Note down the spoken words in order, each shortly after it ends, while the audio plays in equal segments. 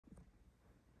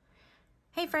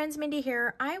Hey friends, Mindy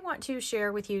here. I want to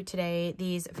share with you today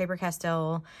these Faber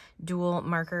Castell dual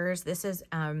markers. This is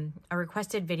a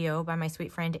requested video by my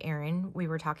sweet friend Erin. We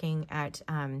were talking at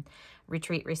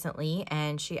retreat recently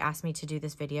and she asked me to do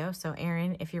this video. So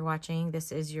Erin, if you're watching,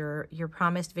 this is your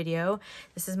promised video.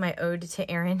 This is my ode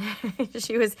to Erin.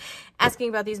 She was asking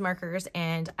about these markers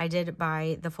and I did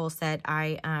buy the full set.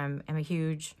 I am a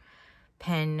huge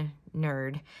pen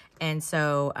nerd, and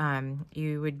so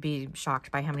you would be shocked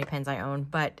by how many pens I own,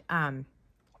 but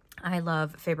I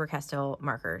love Faber Castell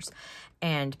markers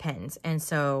and pens, and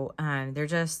so they're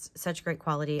just such great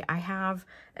quality. I have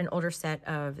an older set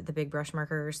of the big brush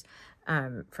markers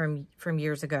from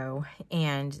years ago,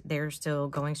 and they're still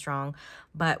going strong.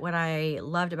 But what I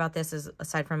loved about this is,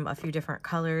 aside from a few different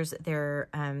colors,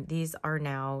 these are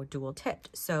now dual tipped.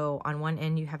 So on one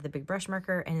end you have the big brush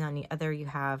marker, and on the other you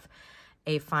have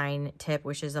a fine tip,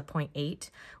 which is a 0.8,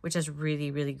 which is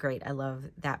really, really great. I love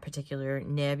that particular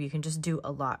nib. You can just do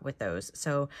a lot with those.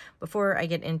 So before I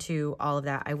get into all of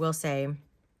that, I will say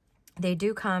they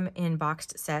do come in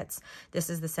boxed sets.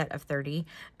 This is the set of 30,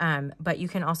 but you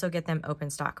can also get them open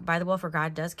stock. By the Will for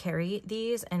God does carry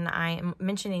these, and I am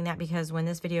mentioning that because when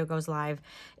this video goes live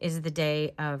is the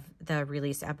day of the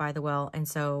release at By the Well, and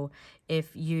so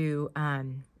if you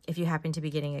happen to be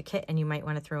getting a kit and you might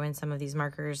want to throw in some of these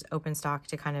markers open stock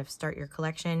to kind of start your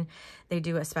collection, they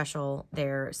do a special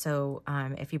there. So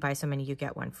if you buy so many, you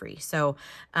get one free. So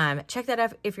check that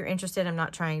out if you're interested. I'm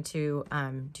not trying to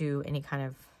do any kind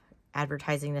of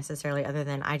advertising necessarily, other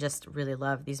than I just really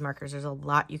love these markers. There's a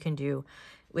lot you can do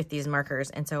with these markers,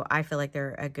 and so I feel like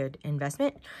they're a good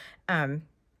investment. And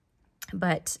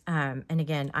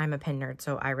again, I'm a pen nerd,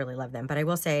 so I really love them. But I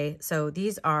will say, so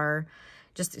these are,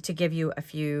 just to give you a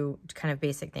few kind of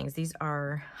basic things, these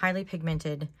are highly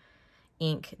pigmented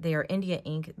ink. They are India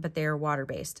ink, but they are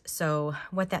water-based. So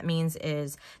what that means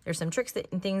is there's some tricks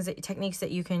and techniques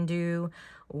that you can do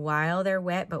while they're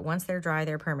wet, but once they're dry,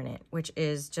 they're permanent, which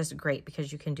is just great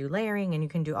because you can do layering and you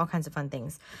can do all kinds of fun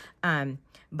things.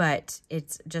 But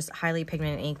it's just highly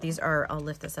pigmented ink. These are, I'll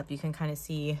lift this up, you can kind of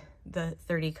see the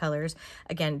 30 colors.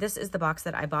 Again, this is the box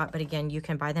that I bought, but again, you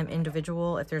can buy them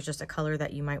individual if there's just a color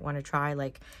that you might want to try,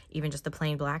 like even just the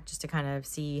plain black, just to kind of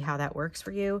see how that works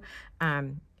for you.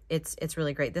 It's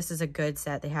really great. This is a good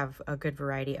set. They have a good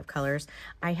variety of colors.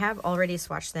 I have already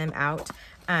swatched them out,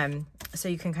 so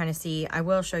you can kind of see. I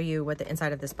will show you what the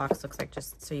inside of this box looks like,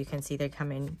 just so you can see they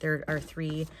come in. There are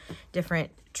 3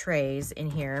 different trays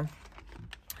in here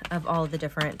of all the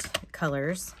different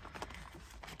colors.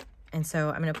 And so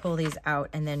I'm going to pull these out,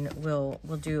 and then we'll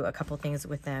do a couple things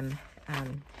with them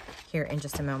here in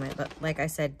just a moment. But like I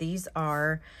said, these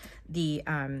are the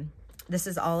this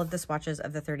is all of the swatches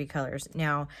of the 30 colors.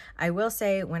 Now, I will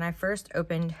say, when I first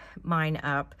opened mine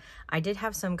up, I did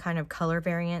have some kind of color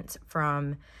variance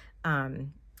from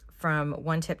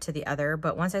one tip to the other,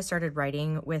 but once I started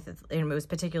writing with, and it was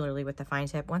particularly with the fine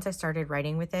tip, once I started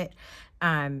writing with it,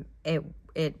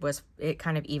 it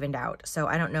kind of evened out. So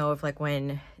I don't know if, like,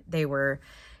 when they were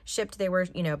shipped, they were,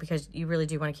 you know, because you really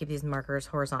do want to keep these markers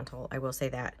horizontal, I will say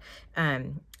that.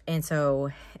 And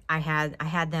so I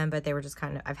had them, but they were just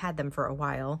kind of, I've had them for a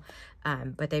while,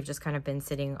 but they've just kind of been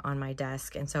sitting on my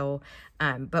desk. And so,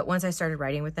 but once I started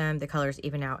writing with them, the colors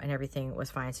even out and everything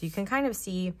was fine. So you can kind of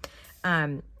see,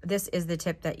 this is the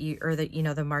tip that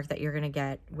the mark that you're going to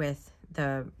get with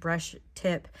the brush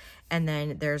tip. And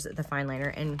then there's the fine liner.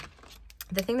 And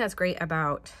the thing that's great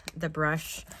about the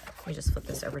brush, let me just flip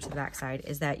this over to the back side,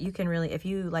 is that you can really, if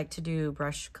you like to do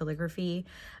brush calligraphy,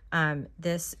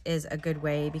 this is a good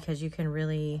way, because you can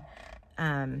really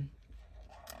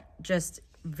just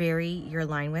vary your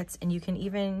line widths, and you can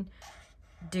even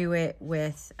do it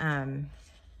with the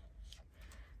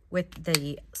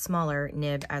smaller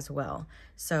nib as well.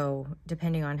 So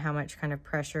depending on how much kind of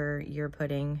pressure you're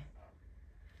putting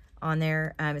on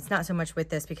there, it's not so much with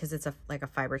this because it's like a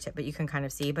fiber tip, but you can kind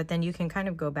of see. But then you can kind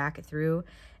of go back through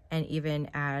and even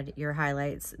add your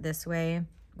highlights this way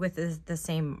with the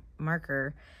same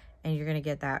marker, and you're going to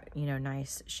get that, you know,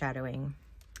 nice shadowing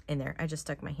in there. I just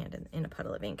stuck my hand in a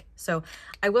puddle of ink. So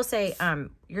I will say,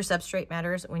 your substrate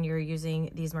matters when you're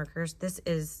using these markers. This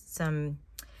is some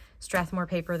Strathmore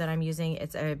paper that I'm using.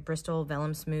 It's a Bristol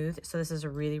Vellum Smooth, so this is a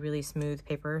really, really smooth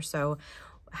paper. So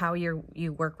how you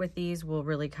work with these will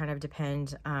really kind of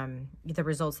depend, the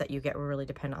results that you get will really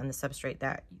depend on the substrate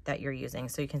that you're using.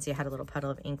 So you can see I had a little puddle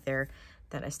of ink there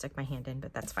that I stuck my hand in,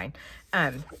 but that's fine.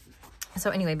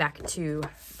 So anyway, back to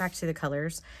the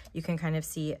colors. You can kind of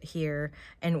see here,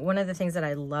 and one of the things that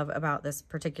I love about this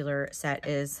particular set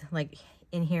is, like,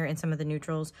 in here in some of the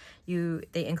neutrals,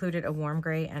 they included a warm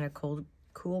gray and a cold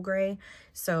cool gray.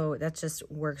 So that just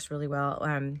works really well.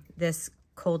 This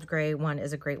cold gray one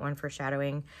is a great one for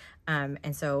shadowing.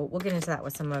 And so we'll get into that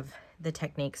with some of the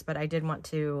techniques, but I did want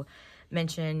to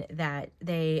mention that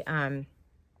they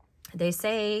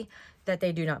say that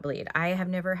they do not bleed. I have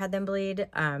never had them bleed,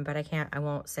 but I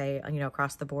won't say, you know,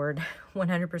 across the board,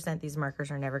 100% these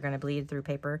markers are never going to bleed through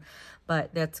paper,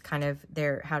 but that's kind of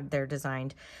how they're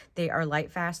designed. They are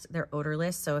light fast, they're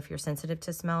odorless, so if you're sensitive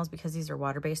to smells, because these are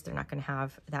water-based, they're not going to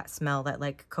have that smell that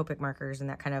like Copic markers and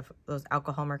that kind of, those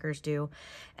alcohol markers do.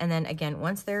 And then again,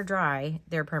 once they're dry,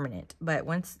 they're permanent, but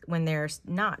when they're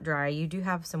not dry, you do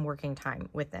have some working time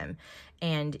with them.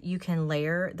 And you can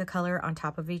layer the color on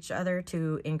top of each other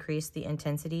to increase the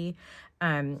intensity.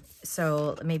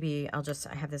 So maybe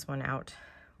I have this one out,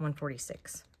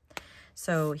 146.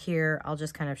 So here, I'll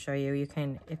just kind of show you,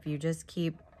 if you just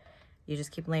keep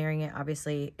layering it,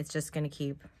 obviously it's just going to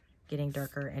keep getting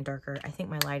darker and darker. I think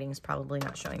my lighting is probably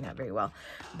not showing that very well,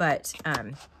 but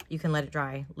you can let it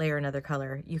dry, layer another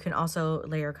color. You can also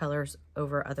layer colors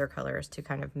over other colors to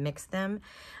kind of mix them,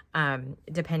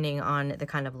 depending on the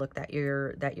kind of look that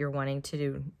you're wanting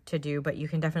to do. But you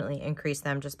can definitely increase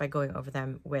them just by going over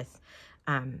them with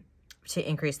to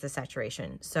increase the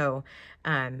saturation. So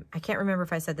I can't remember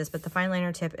if I said this, but the fine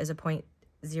liner tip is a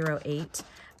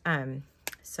 0.08.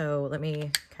 So let me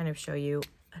kind of show you.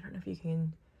 I don't know if you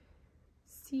can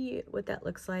see what that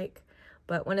looks like,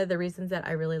 but one of the reasons that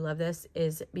I really love this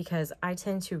is because I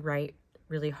tend to write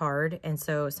really hard, and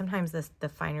so sometimes the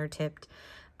finer tipped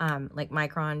like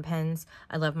micron pens,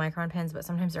 I love micron pens, but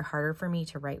sometimes they're harder for me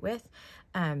to write with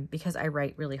because I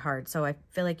write really hard. So I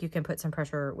feel like you can put some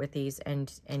pressure with these, and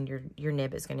your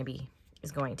nib is going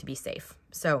to be safe.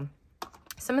 So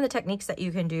some of the techniques that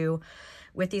you can do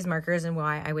with these markers and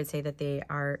why I would say that they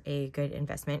are a good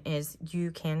investment is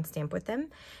you can stamp with them,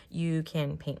 you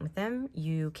can paint with them,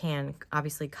 you can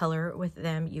obviously color with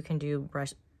them, you can do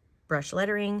brush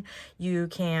lettering, you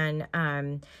can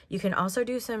also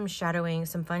do some shadowing,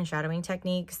 some fun shadowing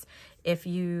techniques if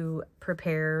you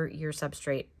prepare your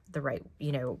substrate the right,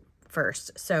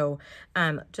 first. So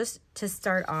just to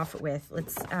start off with,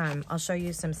 I'll show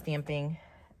you some stamping.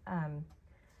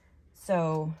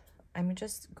 So I'm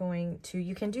just going to,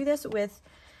 you can do this with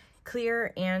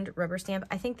clear and rubber stamp.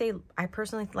 I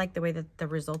personally like the way that the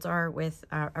results are with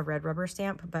a red rubber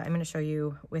stamp, but I'm going to show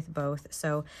you with both.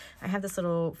 So I have this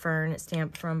little fern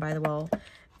stamp from By the Wall,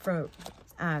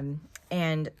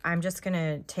 and I'm just going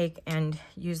to take and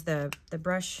use the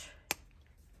brush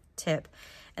tip.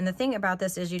 And the thing about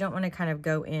this is you don't want to kind of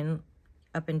go in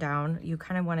up and down. You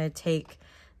kind of want to take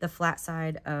the flat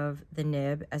side of the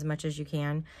nib as much as you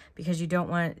can, because you don't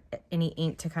want any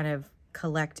ink to kind of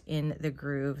collect in the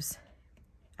grooves,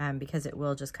 because it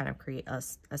will just kind of create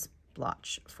a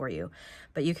splotch for you.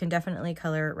 But you can definitely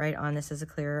color right on. This is a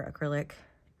clear acrylic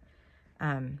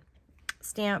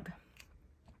stamp,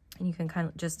 and you can kind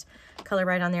of just color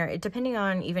right on there. Depending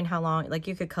on even how long, like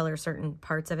you could color certain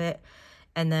parts of it,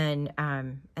 and then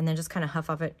just kind of huff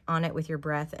off on it with your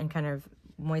breath and kind of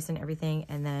moisten everything,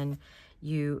 and then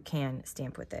you can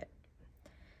stamp with it.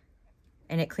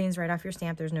 And it cleans right off your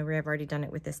stamp. There's no way, I've already done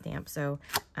it with this stamp, so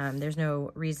there's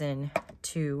no reason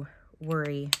to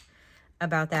worry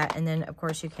about that. And then, of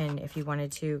course, you can, if you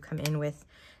wanted to come in with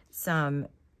some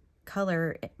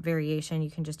color variation, you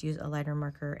can just use a lighter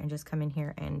marker and just come in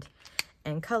here and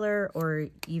color, or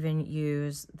even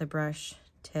use the brush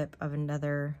tip of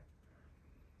another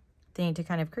thing to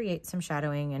kind of create some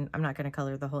shadowing. And I'm not going to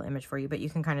color the whole image for you, but you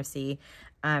can kind of see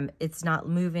it's not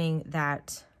moving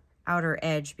that outer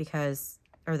edge because,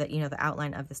 or that, the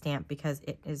outline of the stamp, because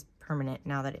it is permanent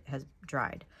now that it has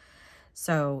dried.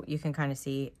 So you can kind of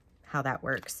see how that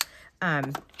works.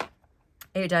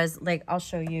 It does, like, I'll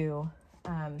show you,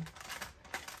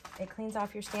 it cleans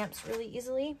off your stamps really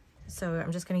easily. So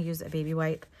I'm just going to use a baby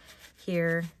wipe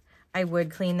here. I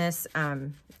would clean this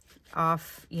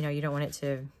off, you don't want it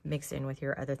to mix in with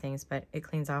your other things, but it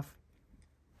cleans off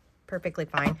perfectly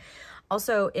fine.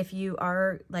 Also, if you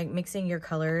are like mixing your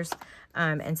colors,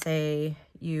 and say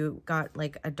you got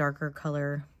like a darker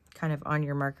color kind of on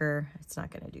your marker, it's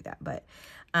not going to do that, but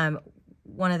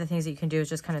one of the things that you can do is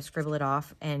just kind of scribble it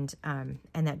off, and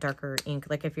that darker ink,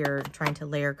 like if you're trying to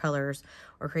layer colors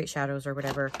or create shadows or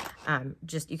whatever,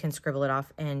 you can scribble it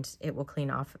off and it will clean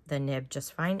off the nib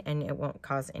just fine, and it won't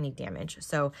cause any damage.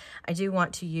 So I do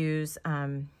want to use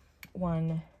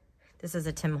this is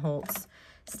a Tim Holtz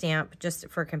stamp just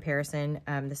for comparison.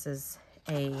 This is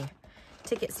a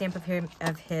ticket stamp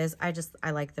of his.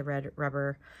 I like the red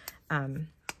rubber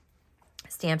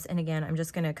stamps. And again, I'm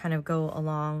just going to kind of go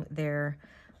along there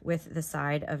with the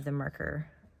side of the marker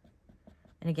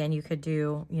And again, you could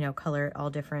do, you know, color it all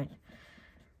different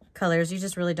colors. You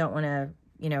just really don't want to,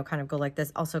 you know, kind of go like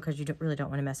this. Also, because you really don't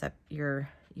want to mess up your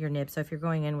nib. So if you're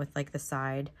going in with like the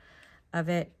side of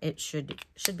it, it should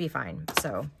be fine.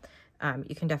 So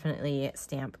you can definitely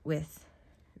stamp with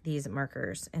these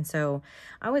markers. And so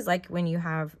I always like when you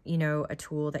have, you know, a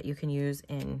tool that you can use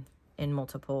in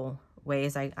multiple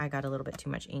ways. I got a little bit too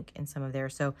much ink in some of there.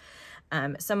 So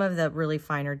some of the really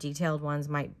finer detailed ones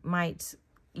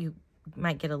you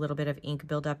might get a little bit of ink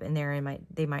buildup in there, and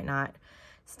they might not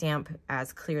stamp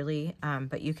as clearly,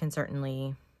 but you can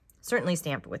certainly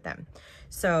stamp with them.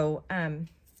 So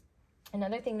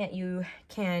another thing that you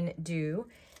can do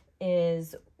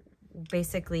is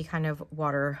basically kind of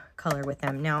watercolor with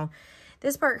them. Now,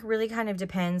 this part really kind of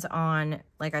depends on,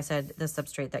 like I said, the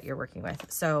substrate that you're working with.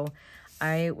 So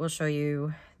I will show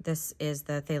you, this is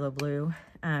the phthalo blue.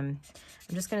 I'm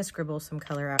just going to scribble some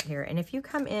color out here. And if you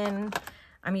come in,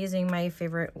 I'm using my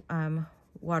favorite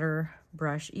water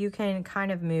brush. You can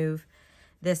kind of move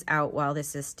this out while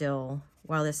this is still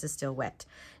wet.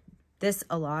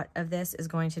 A lot of this is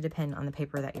going to depend on the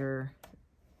paper that you're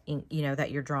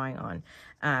drawing on.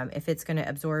 If it's going to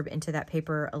absorb into that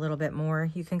paper a little bit more,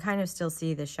 you can kind of still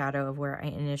see the shadow of where I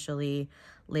initially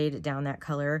laid down that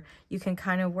color. You can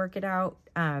kind of work it out,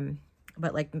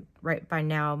 but like right by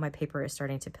now, my paper is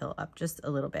starting to pill up just a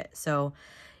little bit. So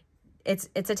it's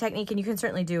a technique, and you can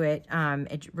certainly do it.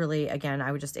 It really, again,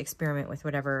 I would just experiment with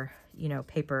whatever, you know,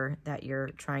 paper that you're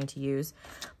trying to use.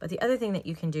 But the other thing that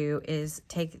you can do is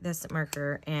take this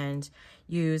marker and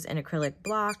use an acrylic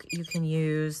block. You can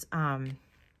use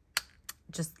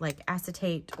just like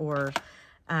acetate or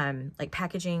like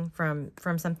packaging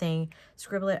from something,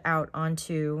 scribble it out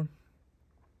onto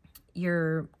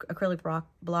your acrylic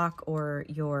block or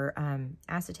your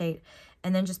acetate,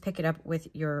 and then just pick it up with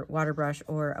your water brush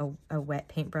or a wet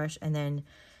paintbrush, and then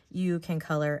you can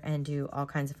color and do all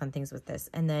kinds of fun things with this.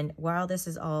 And then while this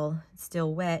is all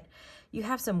still wet, you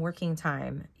have some working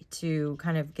time to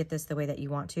kind of get this the way that you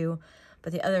want to.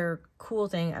 But the other cool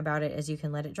thing about it is you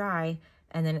can let it dry,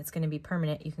 and then it's going to be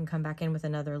permanent. You can come back in with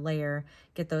another layer,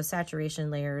 get those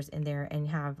saturation layers in there, and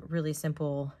have really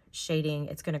simple shading.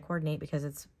 It's going to coordinate because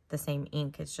it's the same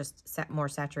ink. It's just more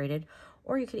saturated.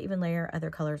 Or you could even layer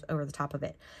other colors over the top of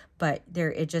it. But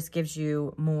it just gives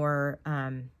you more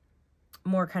kind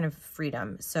of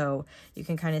freedom. So you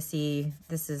can kind of see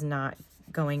this is not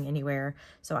going anywhere.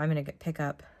 So I'm going to pick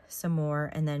up some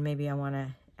more, and then maybe I want to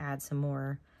add some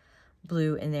more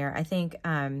blue in there. I think,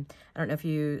 I don't know if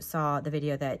you saw the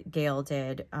video that Gail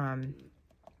did. I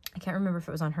can't remember if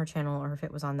it was on her channel or if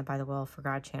it was on the By the Well for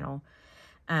God channel,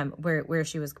 where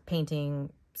she was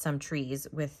painting some trees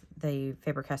with the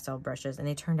Faber Castell brushes, and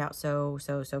they turned out so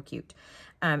cute.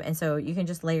 And so you can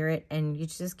just layer it, and you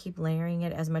just keep layering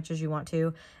it as much as you want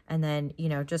to, and then, you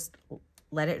know, just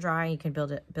let it dry. You can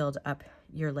build up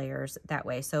your layers that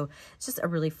way. So it's just a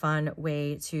really fun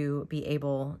way to be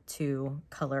able to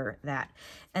color that.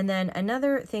 And then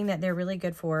another thing that they're really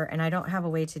good for, and I don't have a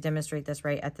way to demonstrate this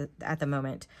right at the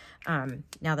moment,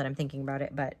 now that I'm thinking about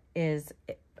it, but is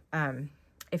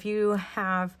if you're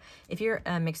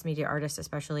a mixed media artist,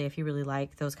 especially if you really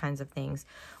like those kinds of things,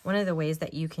 one of the ways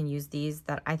that you can use these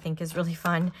that I think is really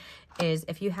fun is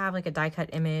if you have like a die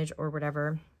cut image or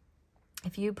whatever,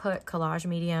 if you put collage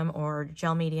medium or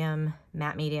gel medium,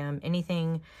 matte medium,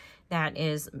 anything that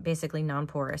is basically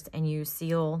non-porous, and you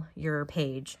seal your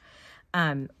page,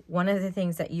 one of the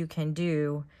things that you can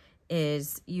do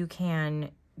is you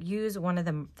can use one of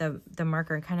the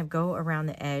marker and kind of go around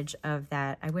the edge of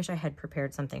that. I wish I had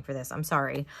prepared something for this. I'm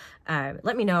sorry.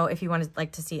 Let me know if you want to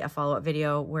like to see a follow-up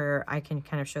video where I can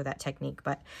kind of show that technique.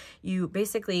 But you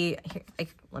basically,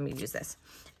 let me use this.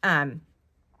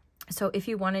 So if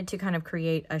you wanted to kind of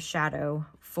create a shadow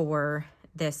for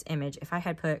this image, if I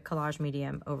had put collage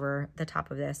medium over the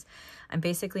top of this, I'm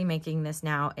basically making this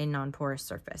now a non-porous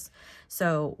surface.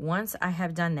 So once I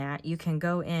have done that, you can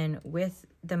go in with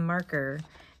the marker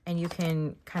and you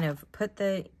can kind of put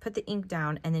the ink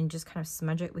down and then just kind of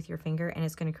smudge it with your finger, and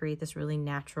it's going to create this really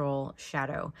natural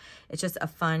shadow. It's just a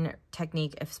fun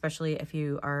technique, especially if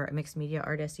you are a mixed media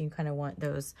artist and you kind of want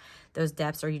those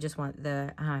depths, or you just want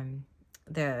the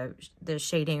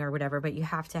shading or whatever, but you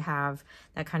have to have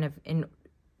that kind of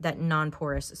that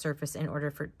non-porous surface in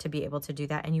order to be able to do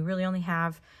that. And you really only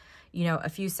have, you know, a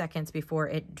few seconds before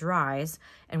it dries.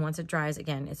 And once it dries,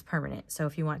 again, it's permanent. So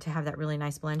if you want to have that really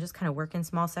nice blend, just kind of work in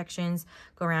small sections,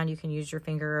 go around. You can use your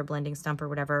finger or blending stump or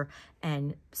whatever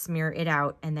and smear it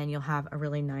out, and then you'll have a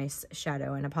really nice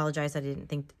shadow. And apologize, I didn't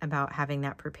think about having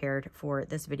that prepared for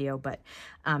this video, but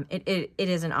it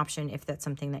is an option if that's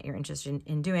something that you're interested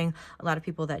in doing. A lot of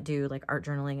people that do like art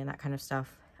journaling and that kind of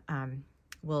stuff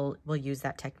will use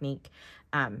that technique.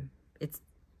 It's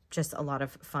just a lot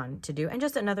of fun to do, and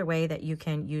just another way that you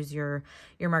can use your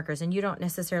markers. And you don't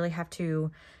necessarily have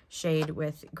to shade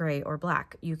with gray or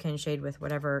black. You can shade with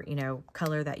whatever, you know,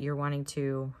 color that you're wanting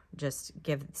to just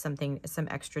give something some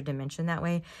extra dimension that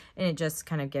way, and it just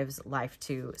kind of gives life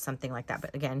to something like that.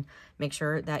 But again, make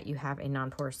sure that you have a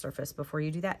non-porous surface before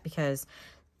you do that, because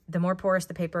the more porous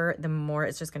the paper, the more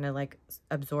it's just going to like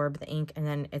absorb the ink, and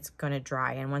then it's going to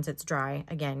dry. And once it's dry,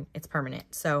 again, it's permanent.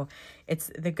 So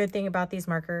it's the good thing about these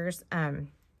markers.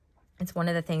 It's one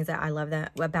of the things that I love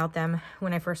about them.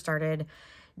 When I first started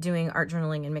doing art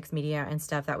journaling and mixed media and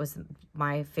stuff, that was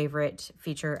my favorite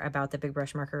feature about the big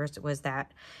brush markers, was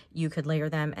that you could layer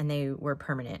them and they were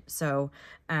permanent. So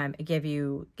it gives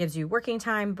you working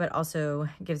time, but also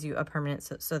gives you a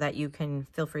permanence, so that you can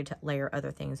feel free to layer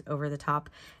other things over the top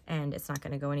and it's not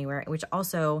going to go anywhere, which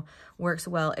also works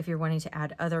well if you're wanting to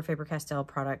add other Faber Castell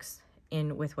products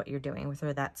in with what you're doing,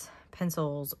 whether that's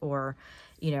pencils or,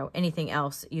 you know, anything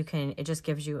else. It just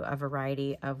gives you a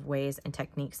variety of ways and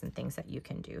techniques and things that you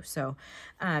can do. So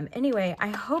anyway, I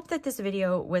hope that this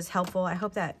video was helpful. I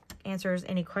hope that answers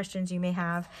any questions you may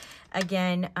have.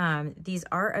 Again, these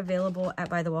are available at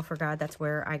By the Well for God. That's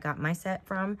where I got my set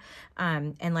from.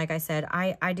 And like I said,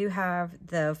 I do have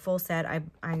the full set. I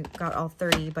got all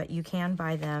 30, but you can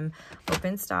buy them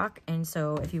open stock. And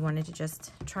so if you wanted to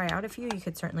just try out a few, you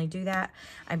could certainly do that.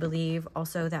 I believe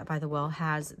also that By the Well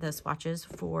has the swatches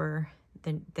for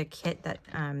the kit that,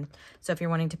 so if you're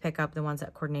wanting to pick up the ones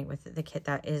that coordinate with the kit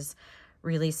that is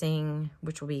releasing,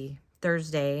 which will be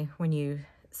Thursday when you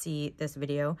see this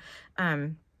video,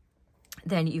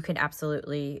 then you can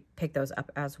absolutely pick those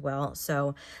up as well.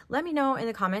 So let me know in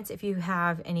the comments if you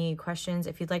have any questions.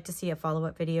 If you'd like to see a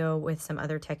follow-up video with some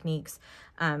other techniques,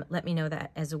 let me know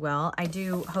that as well. I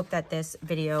do hope that this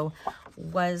video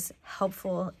was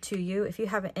helpful to you. If you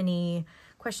have any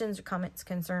questions or comments,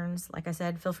 concerns, like I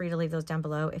said, feel free to leave those down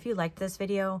below. If you liked this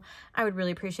video, I would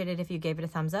really appreciate it if you gave it a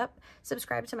thumbs up.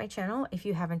 Subscribe to my channel if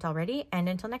you haven't already, and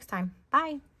until next time,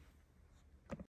 bye.